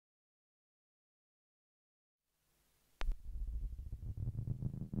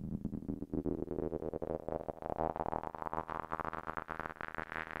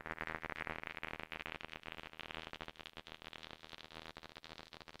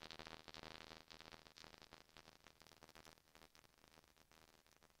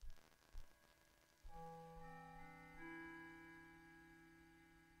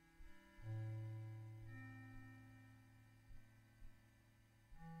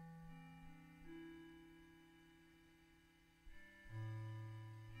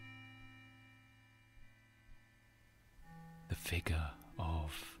figure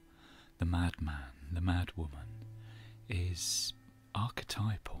of the madman, the madwoman, is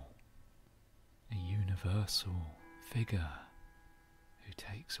archetypal, a universal figure who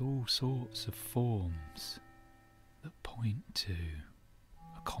takes all sorts of forms that point to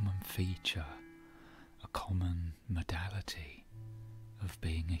a common feature, a common modality of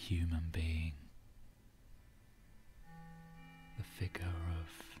being a human being. The figure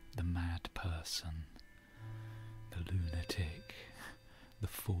of the mad person, the lunatic, the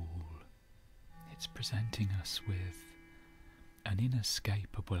fool. It's presenting us with an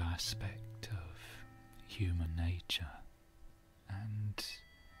inescapable aspect of human nature, and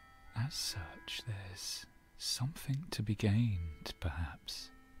as such there's something to be gained perhaps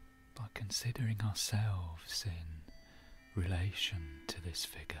by considering ourselves in relation to this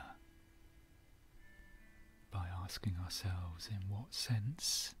figure, by asking ourselves in what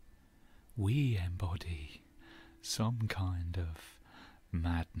sense we embody some kind of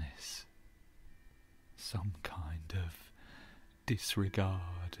madness, some kind of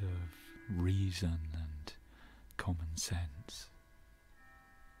disregard of reason and common sense.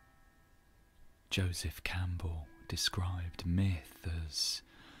 Joseph Campbell described myth as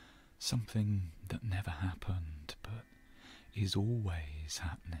something that never happened but is always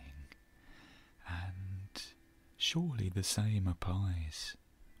happening, and surely the same applies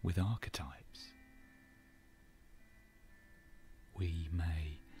with archetypes. We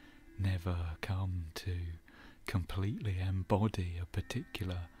may never come to completely embody a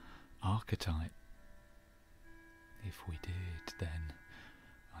particular archetype. If we did, then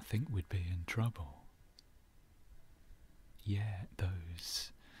I think we'd be in trouble. Yet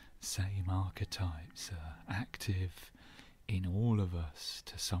those same archetypes are active in all of us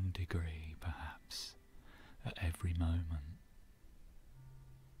to some degree, perhaps, at every moment.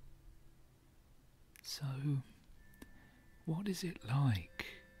 So, what is it like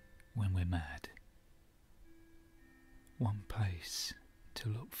when we're mad? One place to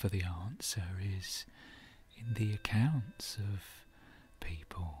look for the answer is in the accounts of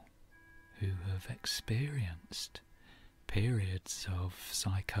people who have experienced periods of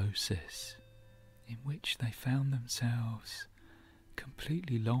psychosis in which they found themselves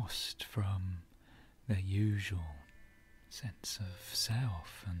completely lost from their usual sense of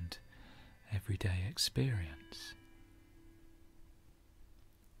self and everyday experience.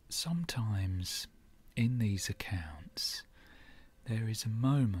 Sometimes in these accounts there is a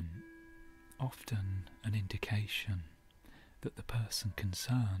moment, often an indication that the person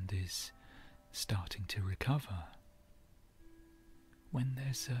concerned is starting to recover, when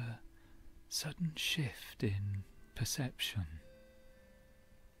there's a sudden shift in perception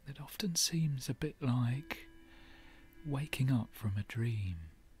that often seems a bit like waking up from a dream.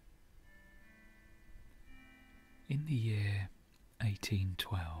 In the year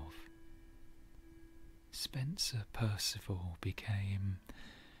 1812, Spencer Perceval became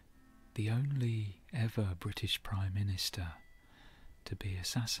the only ever British Prime Minister to be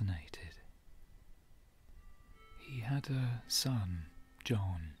assassinated. He had a son,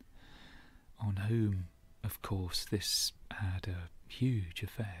 John, on whom, of course, this had a huge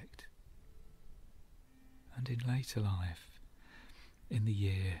effect. And in later life, in the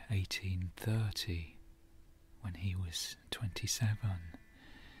year 1830, when he was 27,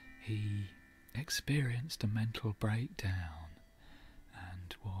 he experienced a mental breakdown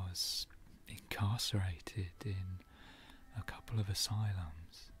and was incarcerated in a couple of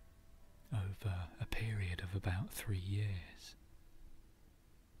asylums over a period of about 3 years.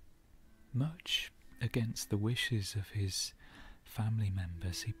 Much against the wishes of his family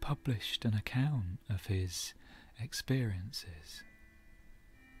members, he published an account of his experiences.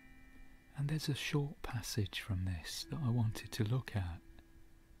 And there's a short passage from this that I wanted to look at.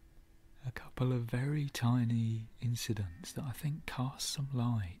 A couple of very tiny incidents that I think cast some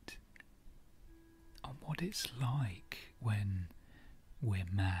light on what it's like when we're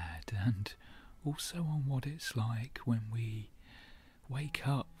mad, and also on what it's like when we wake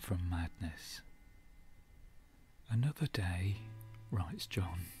up from madness. Another day, writes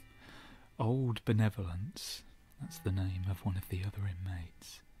John, old Benevolence, that's the name of one of the other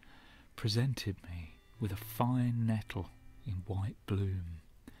inmates, presented me with a fine nettle in white bloom,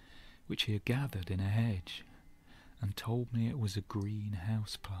 which he had gathered in a hedge, and told me it was a green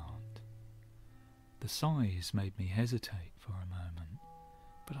house plant. The size made me hesitate for a moment,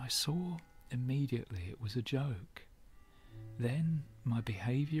 but I saw immediately it was a joke. Then my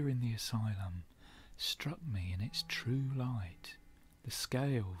behaviour in the asylum struck me in its true light. The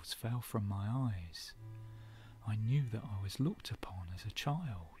scales fell from my eyes. I knew that I was looked upon as a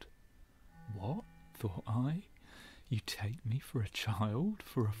child. What? Thought I. You take me for a child,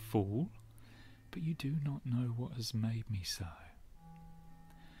 for a fool, but you do not know what has made me so.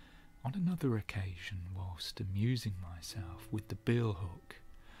 On another occasion, whilst amusing myself with the bill hook,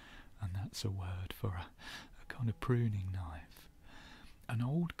 and that's a word for a kind of pruning knife, an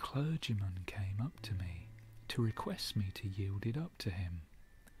old clergyman came up to me to request me to yield it up to him.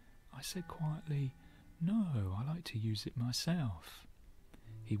 I said quietly, "No, I like to use it myself."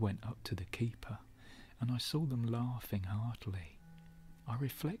 He went up to the keeper, and I saw them laughing heartily. I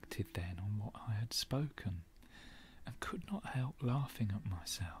reflected then on what I had spoken, and could not help laughing at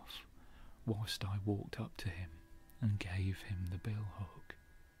myself, whilst I walked up to him and gave him the bill hook.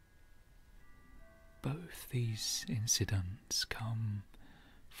 Both these incidents come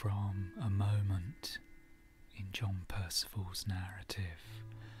from a moment in John Perceval's narrative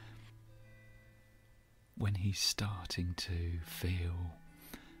when he's starting to feel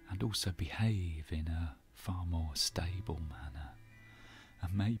and also behave in a far more stable manner,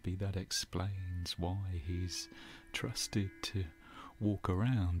 and maybe that explains why he's trusted to walk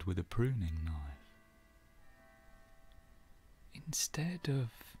around with a pruning knife. Instead of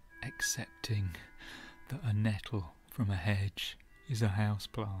accepting that a nettle from a hedge is a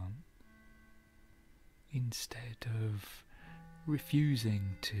houseplant, instead of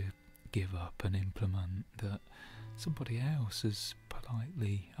refusing to give up an implement that somebody else has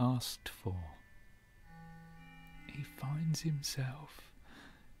politely asked for, he finds himself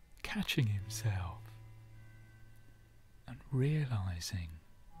catching himself and realising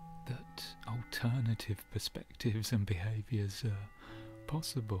that alternative perspectives and behaviours are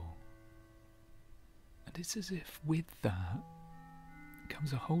possible. And it's as if with that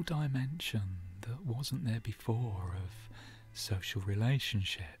comes a whole dimension that wasn't there before of social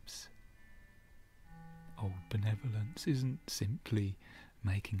relationships. Old benevolence isn't simply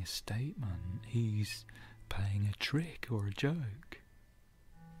making a statement, he's playing a trick or a joke.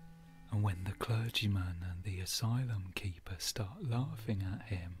 And when the clergyman and the asylum keeper start laughing at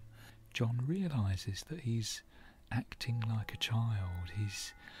him, John realises that he's acting like a child,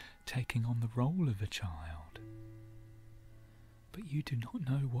 he's taking on the role of a child. But you do not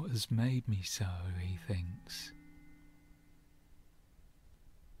know what has made me so, he thinks.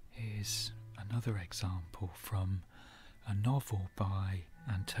 Here's another example from a novel by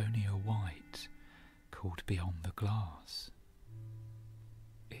Antonia White called Beyond the Glass.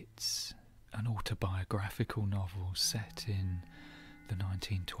 It's an autobiographical novel set in the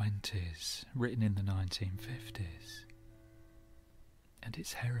 1920s, written in the 1950s. And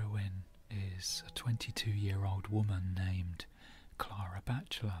its heroine is a 22-year-old woman named Clara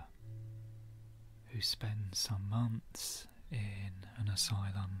Batchelor, who spends some months in an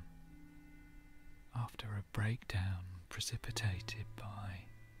asylum after a breakdown precipitated by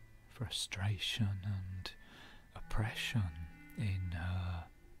frustration and oppression in her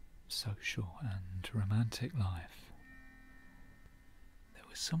social and romantic life. There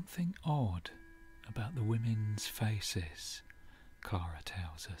was something odd about the women's faces, Clara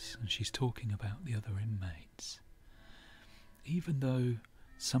tells us, and she's talking about the other inmates. Even though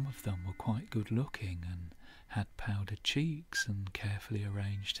some of them were quite good looking and had powdered cheeks and carefully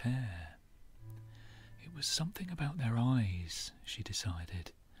arranged hair, it was something about their eyes, she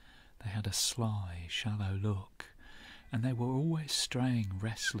decided. They had a sly, shallow look, and they were always straying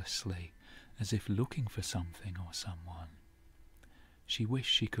restlessly, as if looking for something or someone. She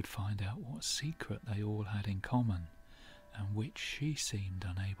wished she could find out what secret they all had in common, and which she seemed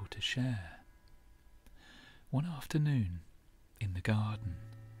unable to share. One afternoon, in the garden,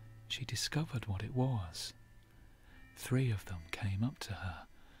 she discovered what it was. 3 of them came up to her,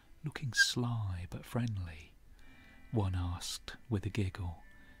 looking sly but friendly. One asked with a giggle,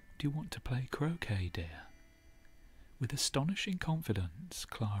 "Do you want to play croquet, dear?" With astonishing confidence,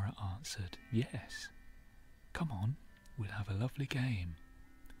 Clara answered, "Yes. Come on, we'll have a lovely game."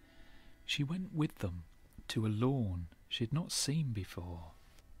 She went with them to a lawn she had not seen before.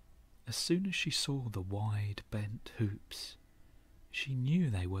 As soon as she saw the wide, bent hoops, she knew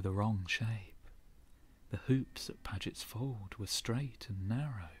they were the wrong shape. The hoops at Paget's Fold were straight and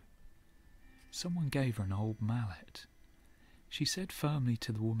narrow. Someone gave her an old mallet. She said firmly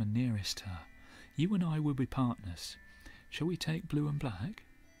to the woman nearest her, "You and I will be partners. Shall we take blue and black?"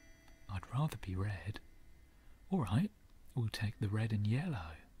 "I'd rather be red." "All right, we'll take the red and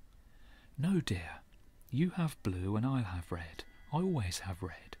yellow." "No, dear. You have blue and I'll have red. I always have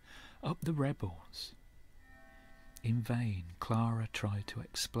red. Up the rebels." In vain, Clara tried to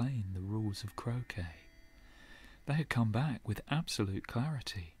explain the rules of croquet. They had come back with absolute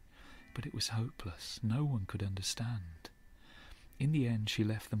clarity, but it was hopeless. No one could understand. In the end, she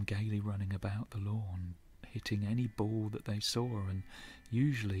left them gaily running about the lawn, hitting any ball that they saw, and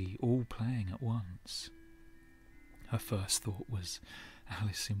usually all playing at once. Her first thought was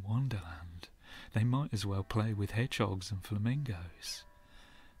Alice in Wonderland. They might as well play with hedgehogs and flamingos.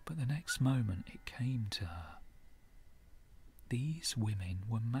 But the next moment it came to her. These women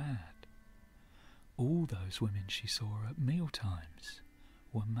were mad. All those women she saw at mealtimes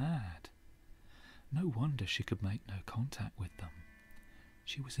were mad. No wonder she could make no contact with them.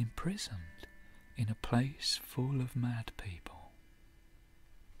 She was imprisoned in a place full of mad people.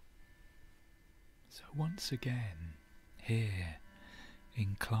 So once again, here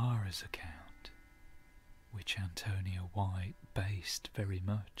in Clara's account, which Antonia White based very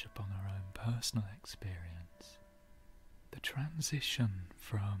much upon her own personal experience, the transition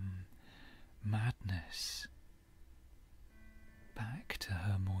from madness back to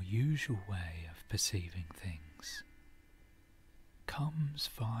her more usual way of perceiving things comes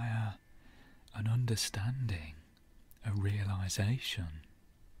via an understanding, a realization.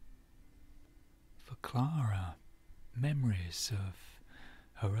 For Clara, memories of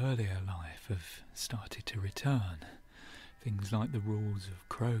her earlier life have started to return. Things like the rules of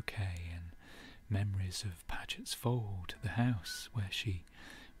croquet and memories of Paget's Fold, the house where she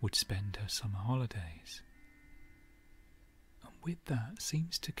would spend her summer holidays. And with that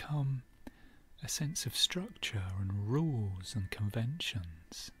seems to come a sense of structure and rules and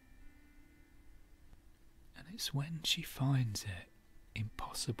conventions. And it's when she finds it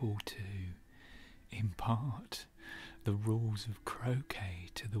impossible to impart the rules of croquet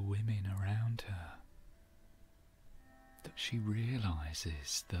to the women around her that she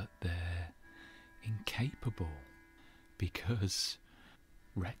realises that they're incapable, because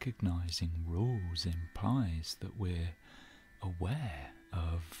recognising rules implies that we're aware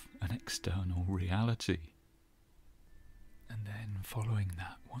of an external reality. And then following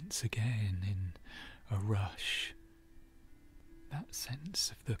that once again in a rush, that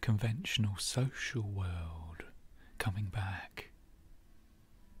sense of the conventional social world coming back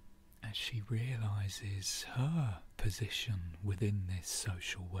as she realises her position within this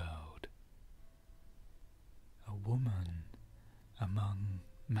social world. A woman among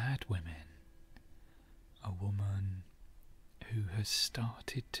mad women, a woman who has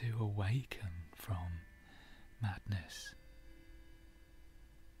started to awaken from madness.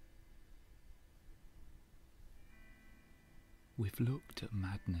 We've looked at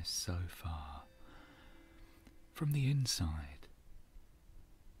madness so far from the inside,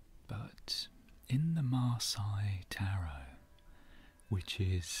 but in the Marseille Tarot, which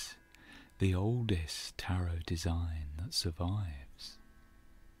is the oldest tarot design that survives,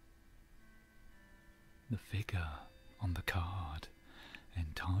 the figure on the card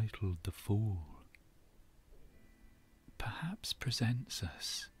entitled The Fool perhaps presents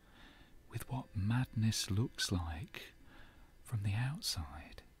us with what madness looks like from the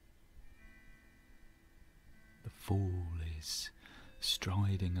outside. The fool is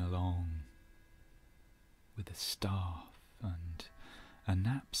striding along with a staff and a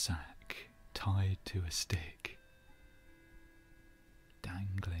knapsack tied to a stick,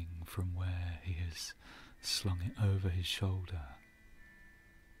 dangling from where he has slung it over his shoulder.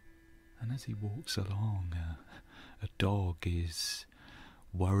 And as he walks along, a dog is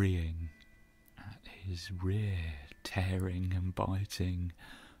worrying at his rear, tearing and biting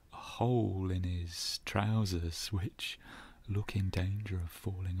a hole in his trousers which look in danger of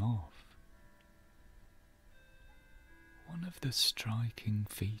falling off. One of the striking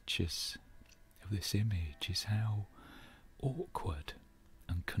features of this image is how awkward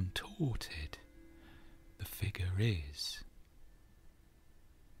and contorted the figure is.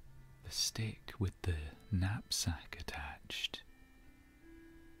 The stick with the knapsack attached,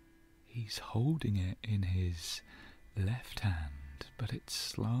 he's holding it in his left hand, but it's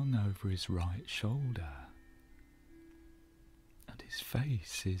slung over his right shoulder, and his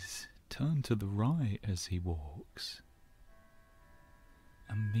face is turned to the right as he walks.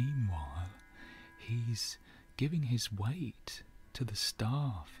 And meanwhile, he's giving his weight to the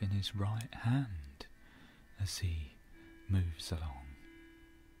staff in his right hand as he moves along.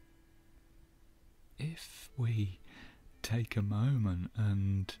 If we take a moment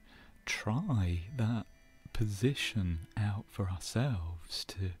and try that position out for ourselves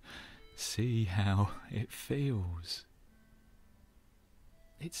to see how it feels,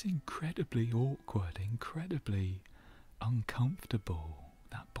 it's incredibly awkward, incredibly uncomfortable,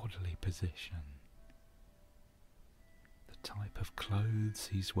 that bodily position. The type of clothes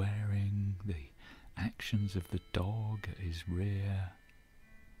he's wearing, the actions of the dog at his rear,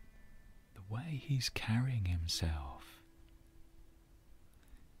 the way he's carrying himself,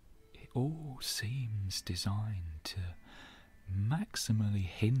 it all seems designed to maximally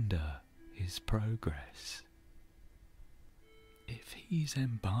hinder his progress. If he's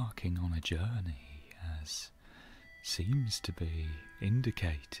embarking on a journey, as seems to be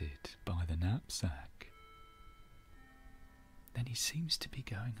indicated by the knapsack, then he seems to be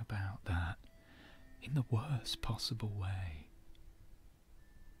going about that in the worst possible way.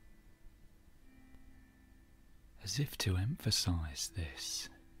 As if to emphasize this,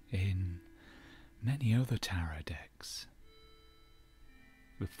 in many other tarot decks,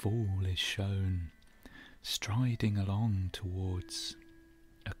 the Fool is shown striding along towards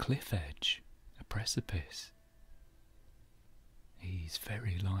a cliff edge, a precipice. He's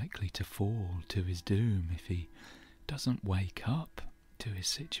very likely to fall to his doom if he doesn't wake up to his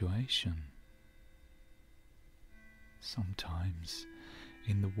situation. Sometimes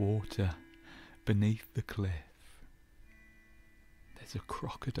in the water beneath the cliff, there's a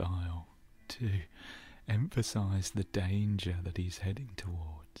crocodile to emphasize the danger that he's heading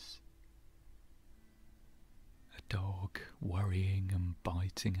towards. A dog worrying and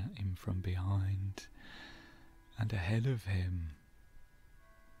biting at him from behind, and ahead of him,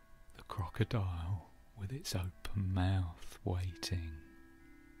 the crocodile with its open mouth waiting.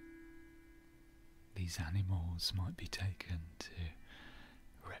 These animals might be taken to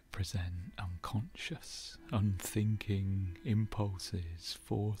represent unconscious, unthinking impulses,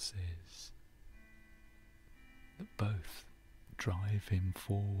 forces that both drive him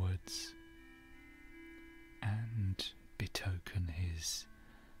forwards and betoken his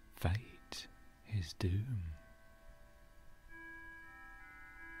fate, his doom.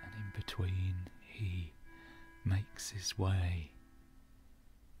 And in between, he makes his way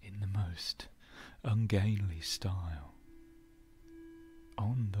in the most ungainly style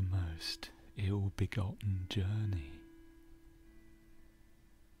on the most ill-begotten journey.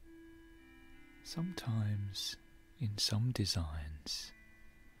 Sometimes, in some designs,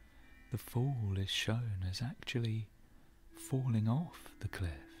 the Fool is shown as actually falling off the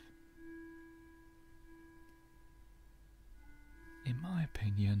cliff. In my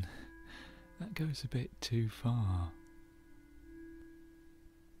opinion, that goes a bit too far.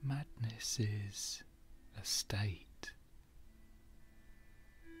 Madness is a state.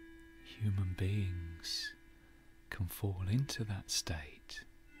 Human beings can fall into that state.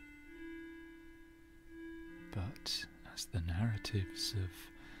 But as the narratives of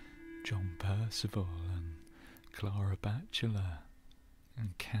John Perceval and Clara Batchelor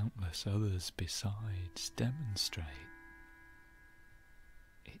and countless others besides demonstrate,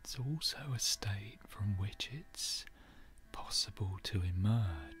 it's also a state from which it's possible to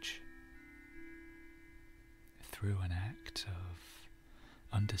emerge through an act of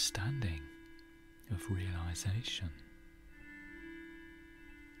understanding, of realization.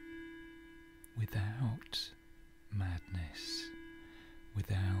 Without madness,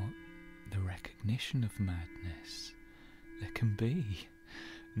 without the recognition of madness, there can be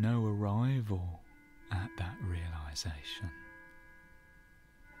no arrival at that realization.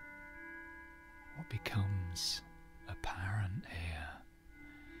 What becomes apparent here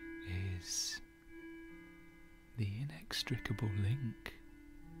is the inextricable link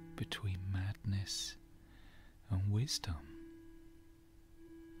between madness and wisdom.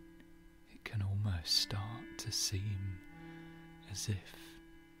 It can almost start to seem as if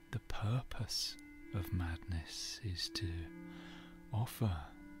the purpose of madness is to offer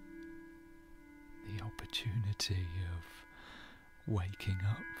the opportunity of waking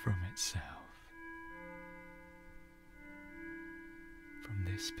up from itself. From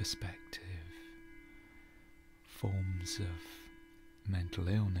this perspective, forms of mental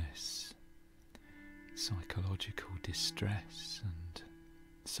illness, psychological distress and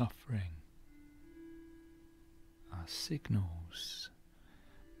suffering are signals,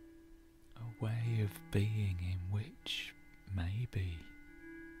 a way of being in which maybe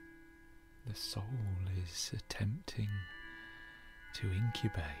the soul is attempting to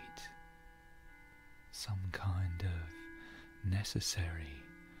incubate some kind of necessary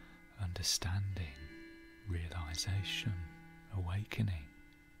understanding, realization, awakening.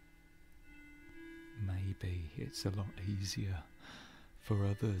 Maybe it's a lot easier for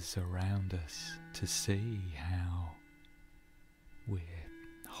others around us to see how we're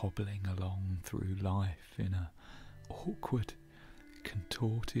hobbling along through life in a awkward,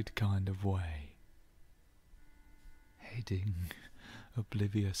 contorted kind of way, heading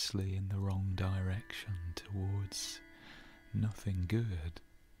obliviously in the wrong direction towards nothing good.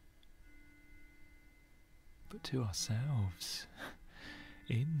 But to ourselves,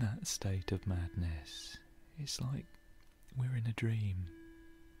 in that state of madness, it's like we're in a dream.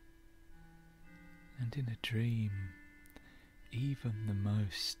 And in a dream, even the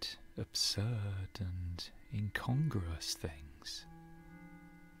most absurd and incongruous things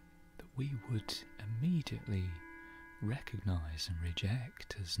that we would immediately recognise and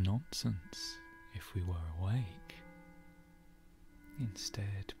reject as nonsense if we were awake.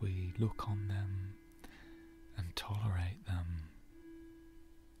 Instead, we look on them and tolerate them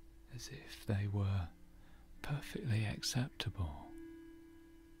as if they were perfectly acceptable.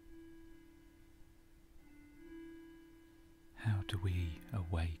 How do we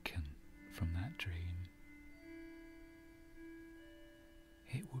awaken from that dream?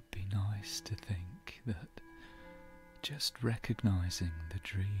 It would be nice to think that just recognising the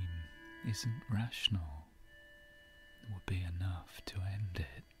dream isn't rational would be enough to end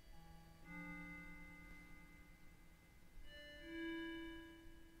it.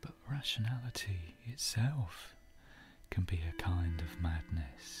 But rationality itself can be a kind of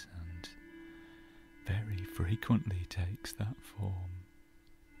madness, and very frequently takes that form.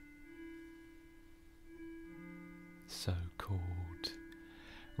 So-called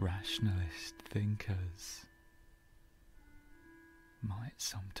rationalist thinkers might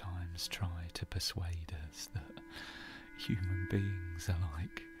sometimes try to persuade us that human beings are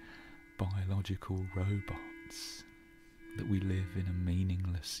like biological robots, that we live in a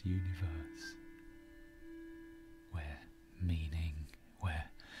meaningless universe, where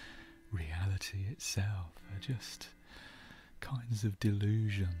reality itself are just kinds of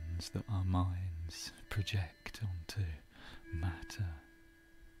delusions that our minds project onto matter.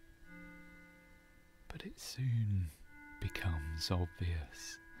 But it soon becomes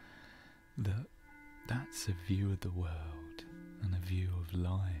obvious that that's a view of the world and a view of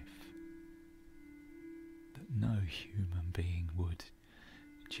life that no human being would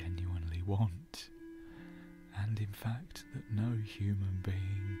genuinely want, and in fact that no human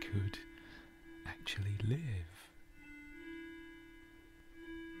being could actually live.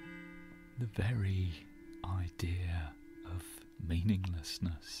 The very idea of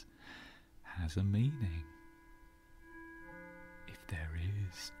meaninglessness has a meaning. If there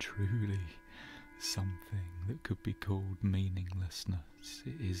is truly something that could be called meaninglessness,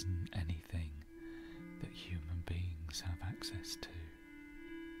 it isn't anything that human beings have access to.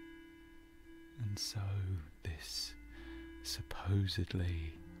 And so this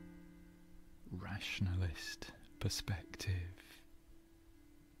supposedly rationalist perspective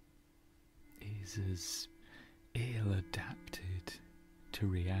is as ill-adapted to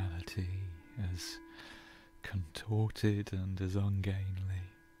reality, as contorted and as ungainly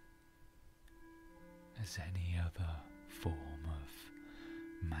as any other form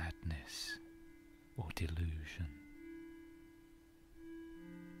of madness or delusion.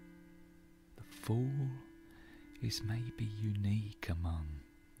 The fool is maybe unique among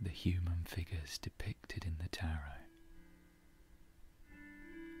the human figures depicted in the tarot,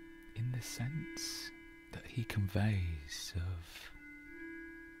 in the sense that he conveys of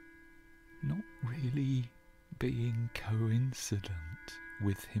not really being coincident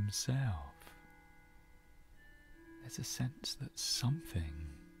with himself. There's a sense that something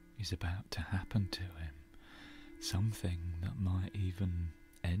is about to happen to him, something that might even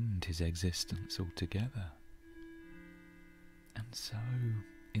end his existence altogether. And so,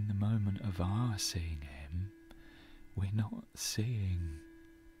 in the moment of our seeing him, we're not seeing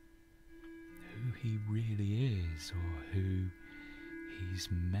who he really is or who he's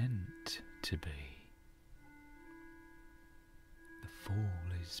meant to be. The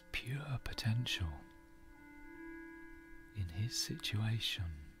fool is pure potential. In his situation,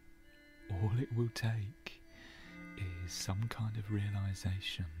 all it will take is some kind of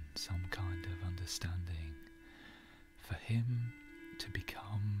realization, some kind of understanding, for him to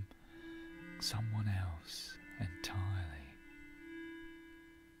become someone else entirely.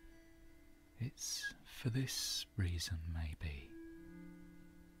 It's for this reason, maybe,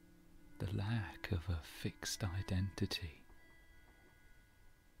 the lack of a fixed identity,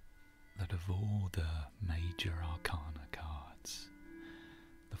 that of all the major arcana cards,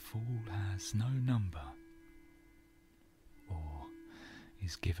 the fool has no number, or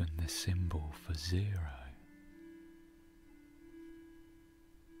is given the symbol for 0.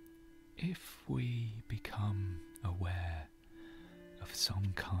 If we become aware of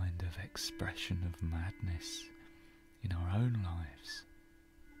some kind of expression of madness in our own lives,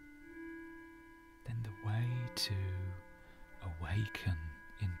 then the way to awaken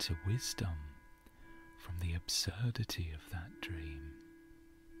into wisdom from the absurdity of that dream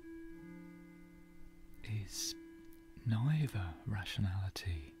is neither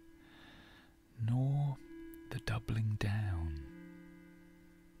rationality nor the doubling down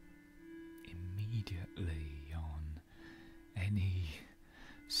immediately on any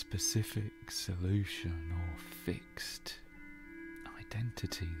specific solution or fixed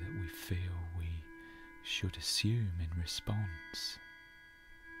identity that we feel we should assume in response.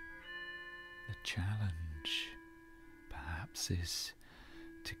 The challenge, perhaps, is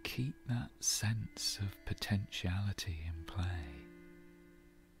to keep that sense of potentiality in play,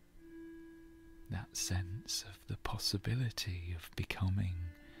 that sense of the possibility of becoming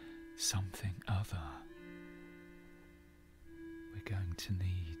something other. We're going to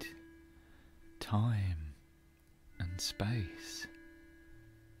need time and space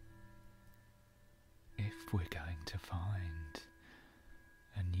if we're going to find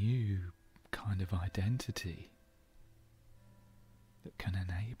a new kind of identity that can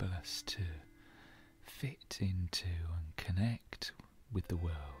enable us to fit into and connect with the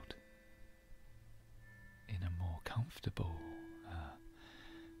world in a more comfortable,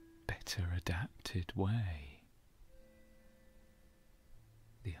 better adapted way.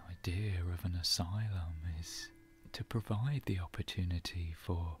 The idea of an asylum is to provide the opportunity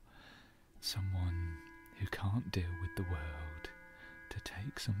for someone who can't deal with the world to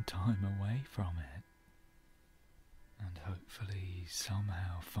take some time away from it and hopefully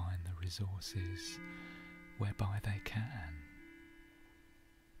somehow find the resources whereby they can.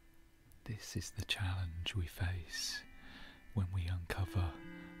 This is the challenge we face when we uncover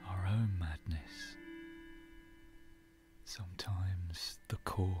our own madness. Sometimes the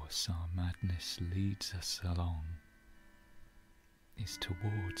course our madness leads us along is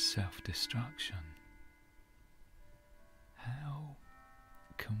towards self-destruction. How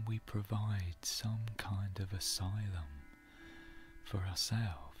can we provide some kind of asylum for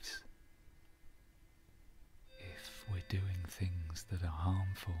ourselves if we're doing things that are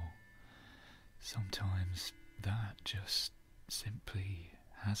harmful? Sometimes that just simply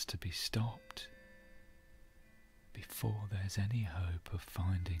has to be stopped before there's any hope of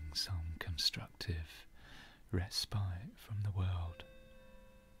finding some constructive respite from the world.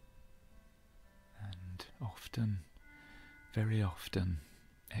 And often, very often,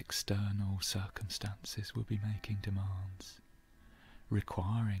 external circumstances will be making demands,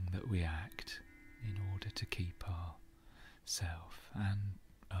 requiring that we act in order to keep ourselves and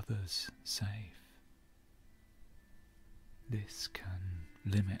others safe. This can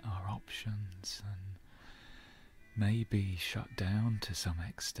limit our options and maybe shut down to some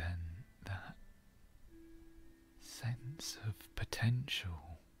extent that sense of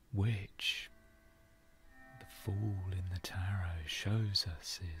potential which the Fool in the Tarot shows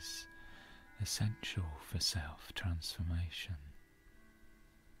us is essential for self-transformation.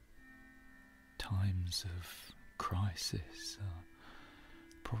 Times of crisis are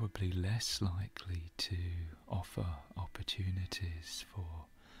probably less likely to offer opportunities for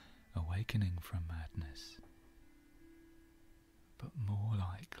awakening from madness, but more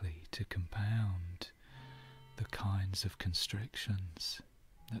likely to compound the kinds of constrictions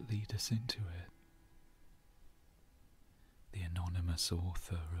that lead us into it. The anonymous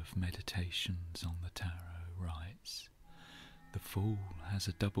author of Meditations on the Tarot writes, "The Fool has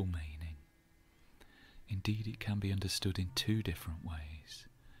a double meaning. Indeed, it can be understood in two different ways,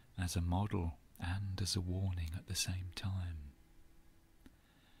 as a model and as a warning at the same time.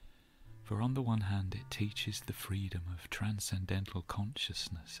 For on the one hand, it teaches the freedom of transcendental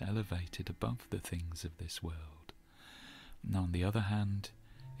consciousness elevated above the things of this world. And on the other hand,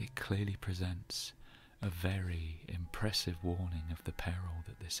 it clearly presents a very impressive warning of the peril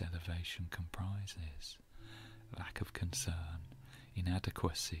that this elevation comprises: lack of concern,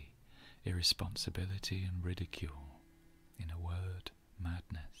 inadequacy, irresponsibility and ridicule. In a word,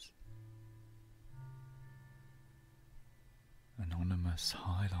 madness." Anonymous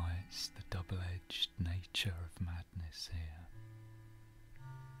highlights the double-edged nature of madness here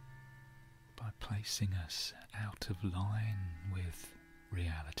by placing us out of line with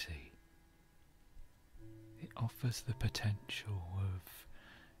reality. It offers the potential of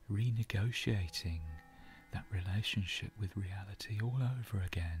renegotiating that relationship with reality all over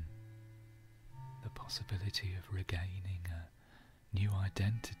again, the possibility of regaining a new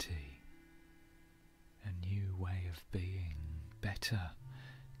identity, a new way of being, better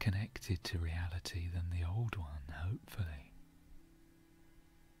connected to reality than the old one, hopefully.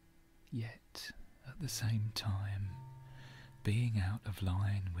 Yet, at the same time, being out of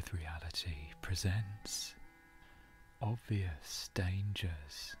line with reality presents obvious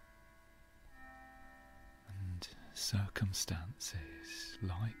dangers and circumstances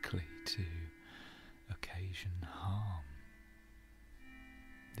likely to occasion harm.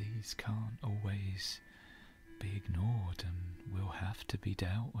 These can't always be ignored and will have to be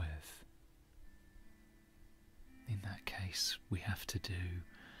dealt with. In that case, we have to do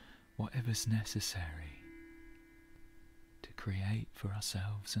whatever's necessary to create for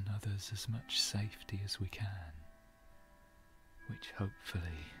ourselves and others as much safety as we can, which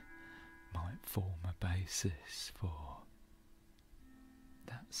hopefully might form a basis for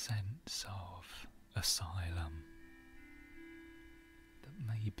that sense of asylum that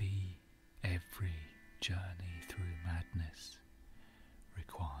maybe every journey through madness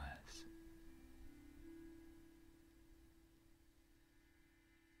requires.